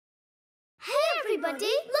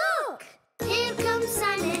Everybody, look! Here comes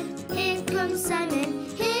Simon, here comes Simon,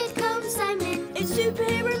 here comes Simon. It's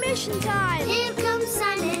superhero mission time! Here comes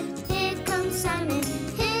Simon, here comes Simon,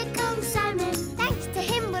 here comes Simon. Thanks to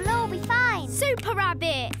him, we'll all be fine. Super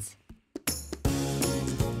Rabbit!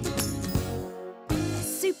 A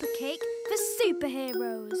super cake for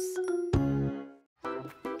superheroes.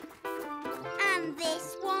 And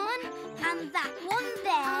this one, and that one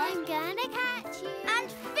there. I'm gonna catch you.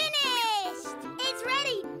 And finished! It's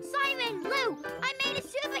ready! Simon, Lou, I made a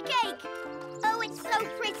super cake. Oh, it's so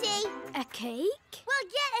pretty. A cake? Well,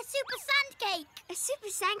 yeah, a super sand cake. A super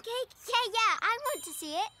sand cake? Yeah, I want to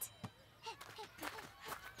see it.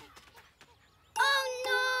 Oh,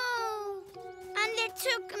 no! And it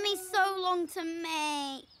took me so long to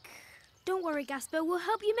make. Don't worry, Gasper. We'll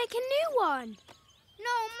help you make a new one.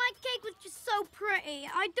 No, my cake was just so pretty.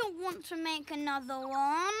 I don't want to make another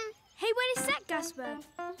one. Hey, wait a sec, Gasper.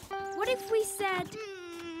 What if we said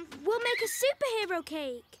we'll make a superhero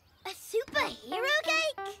cake? A superhero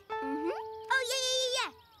cake? Mm-hmm. Oh,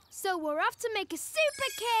 yeah. So we're off to make a super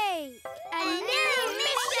cake. A new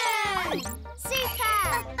mission!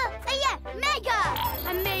 Super! Yeah, mega!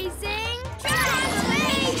 Amazing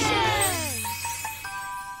Transformation!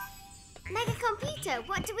 Mega Computer,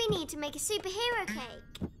 what do we need to make a superhero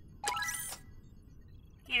cake?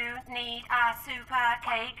 You need a super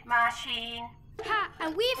cake machine. Ha!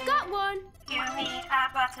 And we've got one. You need a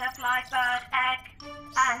butterfly bird egg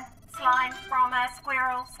and slime from a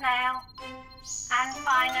squirrel snail. And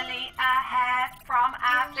finally a hair from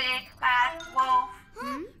a big bad wolf.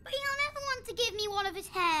 But he'll never want to give me one of his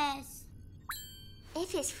hairs.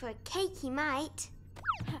 If it's for a cake, he might.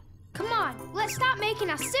 Come on, let's start making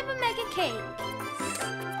our super mega cake.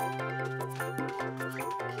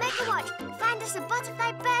 Mega Watch, find us a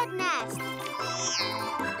butterfly bird nest.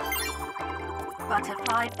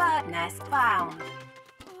 Butterfly bird nest found.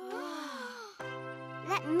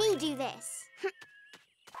 Let me do this.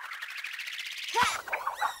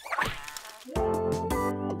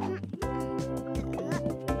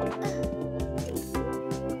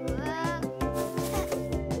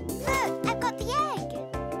 Look, I've got the egg.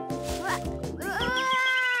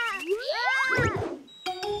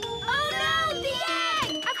 Oh no, the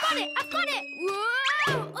egg! I've got it!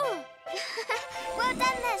 Whoa! Oh. Well done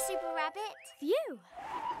there, Super Rabbit. Phew.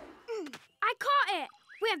 I caught it.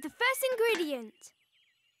 We have the first ingredient.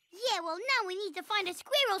 Yeah, well, now we need to find a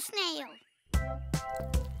squirrel snail.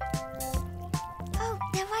 Oh,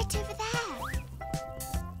 they're right over there.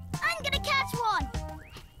 I'm gonna catch one.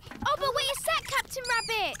 Oh, but wait a sec, Captain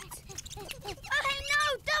Rabbit. Oh, hey, no,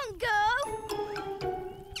 don't go.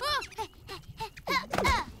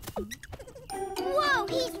 Whoa,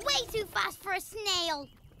 he's way too fast for a snail.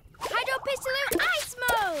 Hydro Pistoloo ice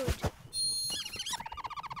mode.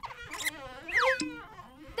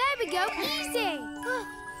 There we go, easy.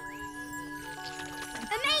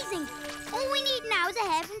 Amazing. All we need now is a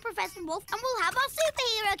hair from Professor Wolf and we'll have our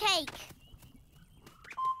superhero cake.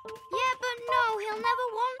 Yeah, but no, he'll never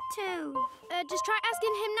want to. Just try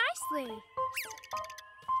asking him nicely.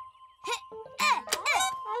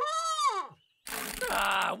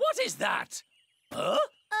 What is that? Huh?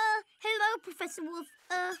 Hello, Professor Wolf.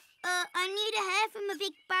 I need a hair from a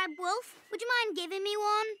big bad wolf. Would you mind giving me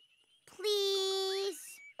one? Please?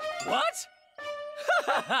 What?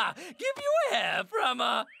 Give you a hair from,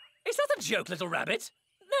 Is that a joke, little rabbit?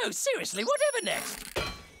 No, seriously, whatever next?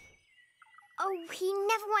 Oh, he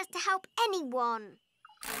never wants to help anyone.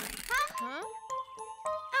 Huh?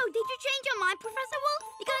 Oh, did you change your mind, Professor Wolf?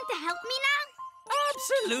 You're going to help me now?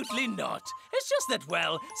 Absolutely not. It's just that,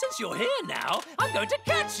 well, since you're here now, I'm going to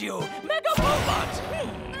catch you, Mega Robot!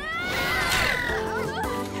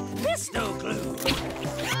 Pisto glue!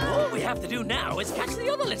 All we have to do now is catch the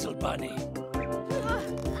other little bunny.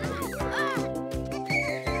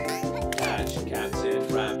 Catch Captain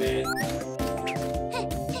Rabbit.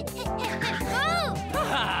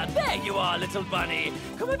 Ah, there you are, little bunny.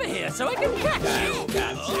 Come over here so I can catch you.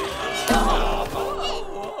 Captain.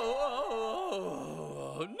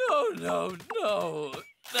 No.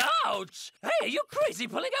 Ouch! Hey, are you crazy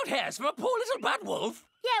pulling out hairs from a poor little bad wolf?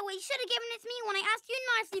 Yeah, well, you should have given it to me when I asked you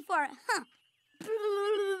nicely for it. Huh.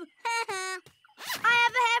 I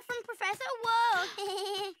have a hair from Professor Wolf.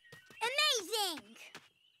 Amazing!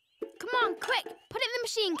 Come on, quick. Put it in the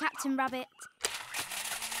machine, Captain Rabbit.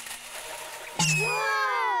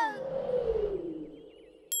 Whoa!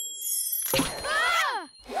 Ah!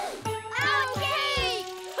 Our cake!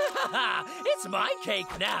 It's my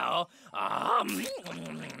cake now.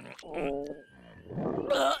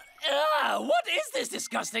 What is this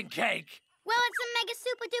disgusting cake? Well, it's a mega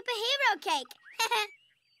super duper hero cake.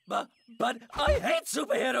 But I hate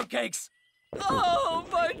superhero cakes! Oh,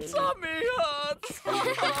 my tummy hurts!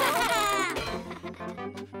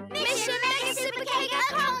 Mission Mega Super Cake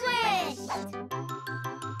accomplished!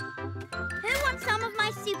 Who wants some of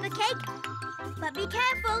my super cake? But be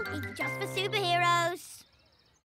careful, it's just for superheroes.